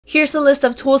Here's a list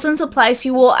of tools and supplies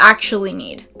you will actually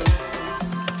need.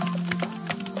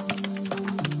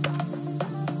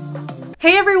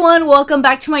 Hey everyone, welcome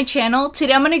back to my channel.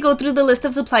 Today I'm going to go through the list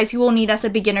of supplies you will need as a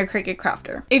beginner Cricut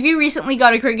crafter. If you recently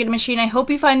got a Cricut machine, I hope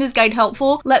you find this guide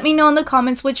helpful. Let me know in the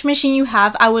comments which machine you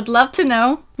have. I would love to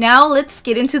know. Now let's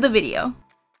get into the video.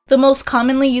 The most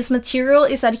commonly used material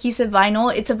is adhesive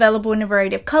vinyl. It's available in a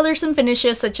variety of colors and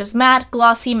finishes such as matte,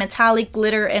 glossy, metallic,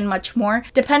 glitter, and much more.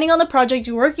 Depending on the project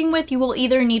you're working with, you will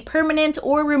either need permanent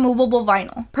or removable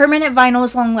vinyl. Permanent vinyl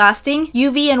is long-lasting,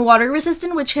 UV and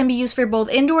water-resistant, which can be used for both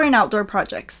indoor and outdoor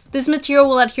projects. This material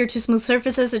will adhere to smooth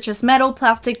surfaces such as metal,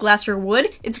 plastic, glass, or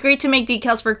wood. It's great to make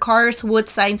decals for cars, wood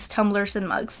signs, tumblers, and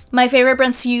mugs. My favorite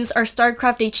brands to use are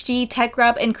StarCraftHD,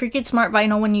 TeckWrap, and Cricut Smart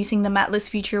Vinyl when using the matless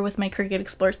feature with my Cricut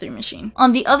Explorer 3 machine.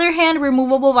 On the other hand,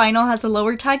 removable vinyl has a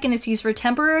lower tech and is used for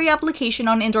temporary application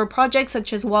on indoor projects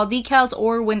such as wall decals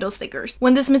or window stickers.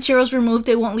 When this material is removed,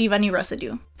 it won't leave any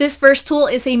residue. This first tool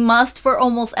is a must for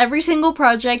almost every single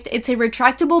project. It's a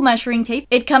retractable measuring tape.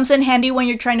 It comes in handy when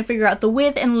you're trying to figure out the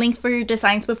width and length for your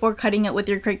designs before cutting it with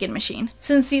your Cricut machine.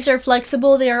 Since these are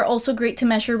flexible, they are also great to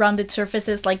measure rounded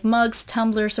surfaces like mugs,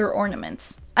 tumblers, or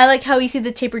ornaments. I like how easy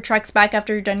the tape retracts back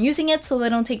after you're done using it, so they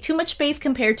don't take too much space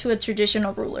compared to a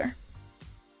traditional ruler.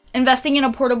 Investing in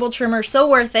a portable trimmer is so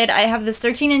worth it. I have this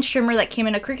 13-inch trimmer that came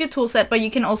in a Cricut tool set, but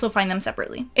you can also find them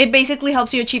separately. It basically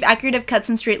helps you achieve accurate cuts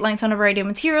and straight lines on a variety of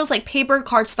materials like paper,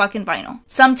 cardstock, and vinyl.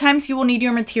 Sometimes you will need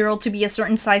your material to be a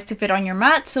certain size to fit on your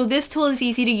mat, so this tool is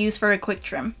easy to use for a quick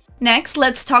trim. Next,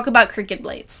 let's talk about Cricut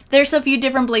blades. There's a few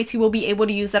different blades you will be able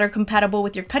to use that are compatible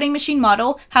with your cutting machine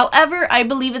model. However, I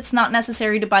believe it's not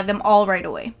necessary to buy them all right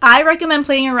away. I recommend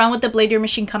playing around with the blade your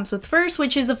machine comes with first,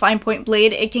 which is a fine point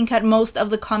blade. It can cut most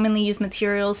of the commonly used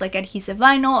materials like adhesive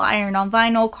vinyl, iron-on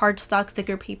vinyl, cardstock,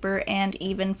 sticker paper, and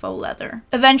even faux leather.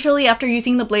 Eventually, after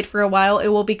using the blade for a while, it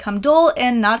will become dull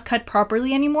and not cut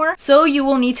properly anymore, so you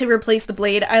will need to replace the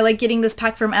blade. I like getting this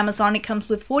pack from Amazon. It comes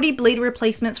with 40 blade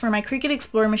replacements for my Cricut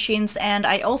Explorer machine, and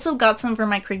I also got some for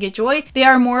my Cricut Joy. They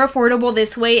are more affordable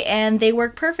this way and they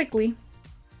work perfectly.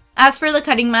 As for the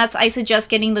cutting mats, I suggest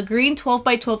getting the green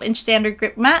 12x12 inch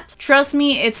StandardGrip Mat. Trust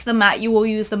me, it's the mat you will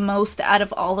use the most out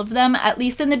of all of them, at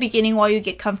least in the beginning while you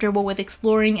get comfortable with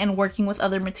exploring and working with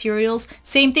other materials.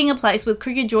 Same thing applies with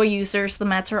Cricut Joy users. The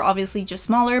mats are obviously just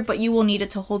smaller, but you will need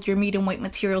it to hold your medium weight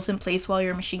materials in place while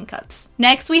your machine cuts.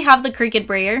 Next, we have the Cricut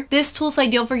Brayer. This tool is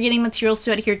ideal for getting materials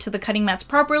to adhere to the cutting mats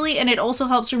properly, and it also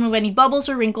helps remove any bubbles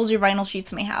or wrinkles your vinyl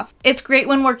sheets may have. It's great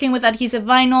when working with adhesive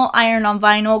vinyl, iron-on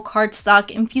vinyl,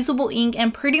 cardstock, infusible ink,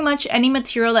 and pretty much any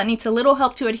material that needs a little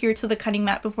help to adhere to the cutting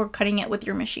mat before cutting it with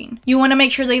your machine. You want to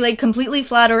make sure they lay completely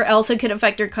flat or else it could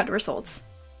affect your cut results.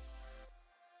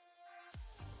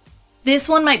 This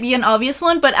one might be an obvious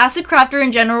one, but as a crafter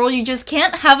in general, you just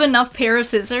can't have enough pair of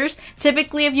scissors.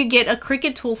 Typically, if you get a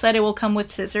Cricut tool set, it will come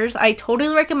with scissors. I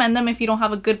totally recommend them if you don't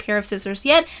have a good pair of scissors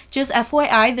yet. Just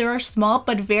FYI, they are small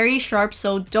but very sharp,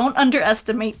 so don't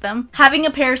underestimate them. Having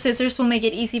a pair of scissors will make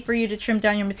it easy for you to trim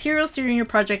down your materials during your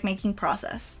project making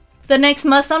process. The next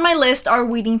must on my list are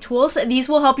weeding tools. These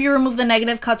will help you remove the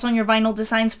negative cuts on your vinyl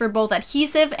designs for both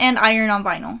adhesive and iron-on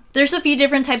vinyl. There's a few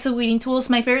different types of weeding tools.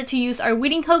 My favorite to use are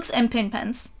weeding hooks and pin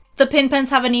pens. The pin pens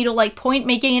have a needle-like point,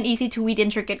 making it easy to weed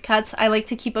intricate cuts. I like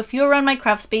to keep a few around my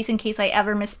craft space in case I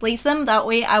ever misplace them. That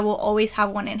way I will always have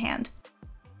one in hand.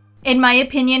 In my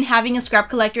opinion, having a scrap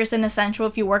collector is an essential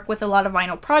if you work with a lot of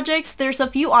vinyl projects. There's a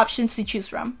few options to choose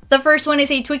from. The first one is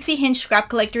a Tweezy Hinge scrap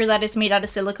collector that is made out of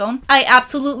silicone. I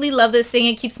absolutely love this thing.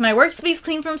 It keeps my workspace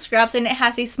clean from scraps and it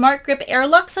has a smart grip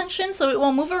airlock function so it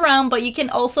won't move around, but you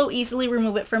can also easily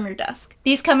remove it from your desk.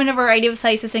 These come in a variety of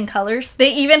sizes and colors.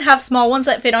 They even have small ones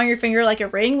that fit on your finger like a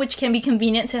ring, which can be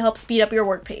convenient to help speed up your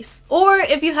work pace. Or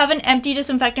if you have an empty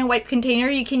disinfectant wipe container,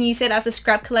 you can use it as a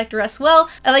scrap collector as well.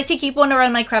 I like to keep one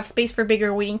around my craft space for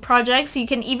bigger weeding projects. You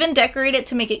can even decorate it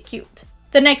to make it cute.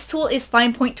 The next tool is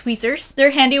fine point tweezers.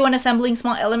 They're handy when assembling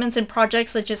small elements in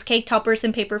projects such as cake toppers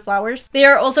and paper flowers. They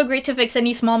are also great to fix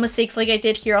any small mistakes like I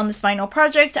did here on this vinyl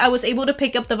project. I was able to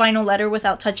pick up the vinyl letter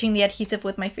without touching the adhesive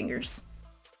with my fingers.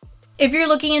 If you're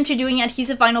looking into doing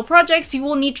adhesive vinyl projects, you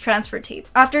will need transfer tape.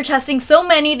 After testing so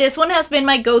many, this one has been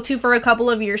my go-to for a couple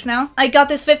of years now. I got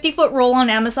this 50-foot roll on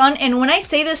Amazon, and when I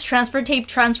say this transfer tape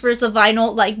transfers the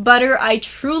vinyl like butter, I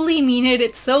truly mean it.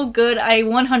 It's so good. I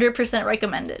 100%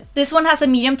 recommend it. This one has a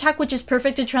medium tack, which is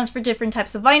perfect to transfer different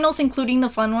types of vinyls, including the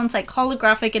fun ones like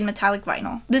holographic and metallic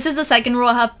vinyl. This is the second roll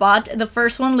I have bought. The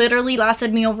first one literally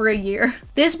lasted me over a year.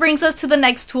 This brings us to the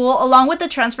next tool. Along with the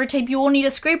transfer tape, you will need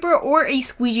a scraper or a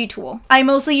squeegee tool. Retractable. I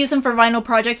mostly use them for vinyl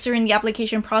projects during the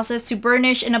application process to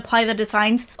burnish and apply the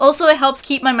designs. Also, it helps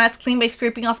keep my mats clean by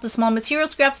scraping off the small material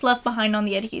scraps left behind on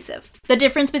the adhesive. The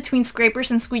difference between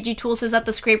scrapers and squeegee tools is that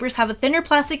the scrapers have a thinner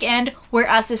plastic end,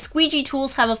 whereas the squeegee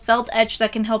tools have a felt edge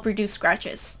that can help reduce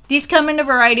scratches. These come in a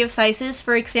variety of sizes.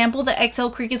 For example, the XL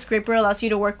Cricut Scraper allows you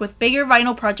to work with bigger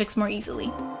vinyl projects more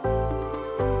easily.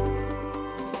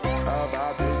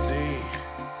 About to see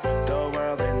the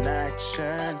world in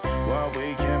action, what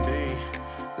we can be,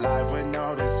 life with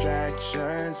no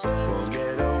distractions, we'll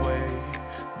get away,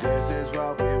 this is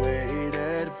what we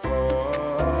waited for.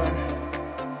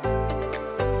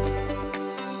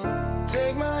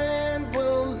 Take my hand,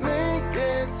 we'll make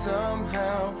it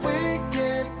somehow, we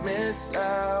can't miss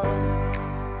out.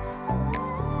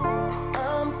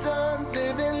 I'm done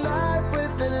living life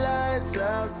with the lights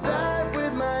out, die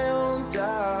with my own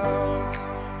doubts.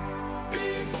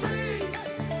 Be free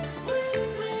with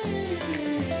me.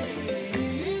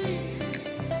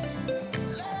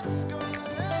 Let's go,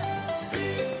 let's be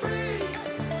free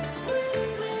with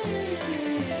me.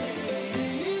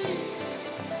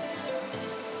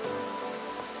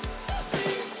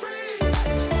 Be free.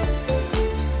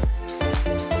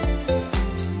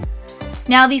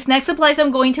 Now, these next supplies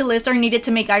I'm going to list are needed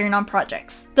to make iron-on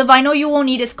projects. The vinyl you will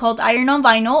need is called iron-on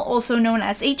vinyl, also known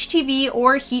as HTV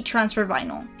or heat transfer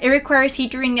vinyl. It requires heat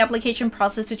during the application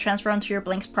process to transfer onto your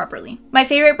blanks properly. My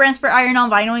favorite brands for iron-on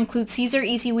vinyl include Tweezer,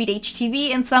 Easy Weed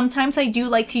HTV, and sometimes I do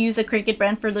like to use a Cricut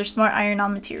brand for their smart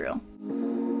iron-on material.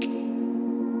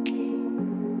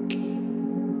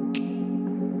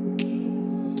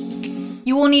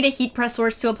 You will need a heat press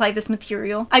source to apply this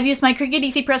material. I've used my Cricut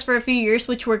Easy Press for a few years,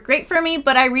 which worked great for me,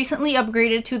 but I recently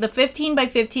upgraded to the 15 by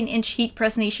 15 inch Heat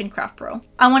Press Nation Craft Pro.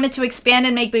 I wanted to expand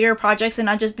and make bigger projects and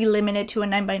not just be limited to a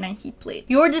 9x9 heat plate.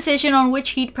 Your decision on which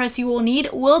heat press you will need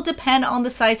will depend on the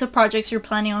size of projects you're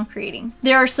planning on creating.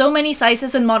 There are so many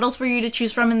sizes and models for you to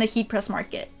choose from in the heat press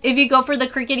market. If you go for the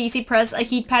Cricut Easy Press, a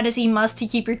heat pad is a must to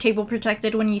keep your table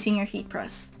protected when using your heat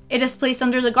press. It is placed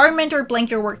under the garment or blank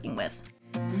you're working with.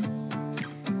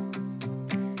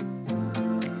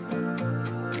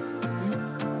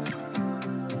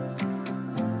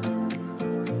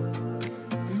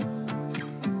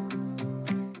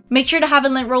 Make sure to have a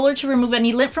lint roller to remove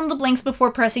any lint from the blanks before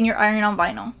pressing your iron-on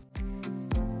vinyl.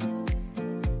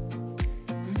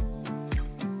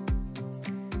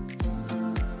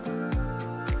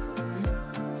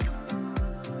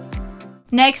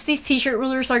 Next, these t-shirt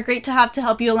rulers are great to have to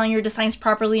help you align your designs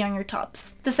properly on your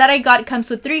tops. The set I got comes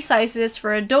with 3 sizes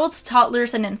for adults,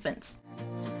 toddlers, and infants.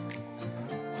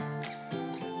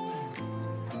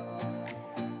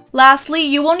 Lastly,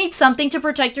 you will need something to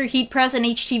protect your heat press and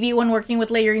HTV when working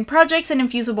with layering projects and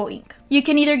infusible ink. You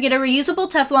can either get a reusable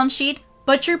Teflon sheet,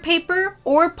 butcher paper,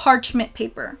 or parchment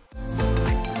paper.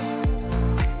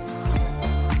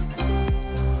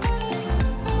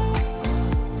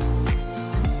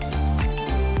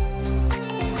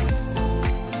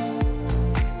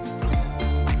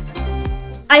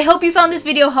 I hope you found this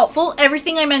video helpful.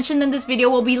 Everything I mentioned in this video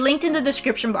will be linked in the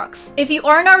description box. If you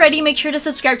aren't already, make sure to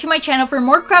subscribe to my channel for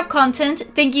more craft content.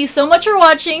 Thank you so much for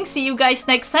watching. See you guys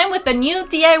next time with a new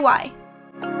DIY.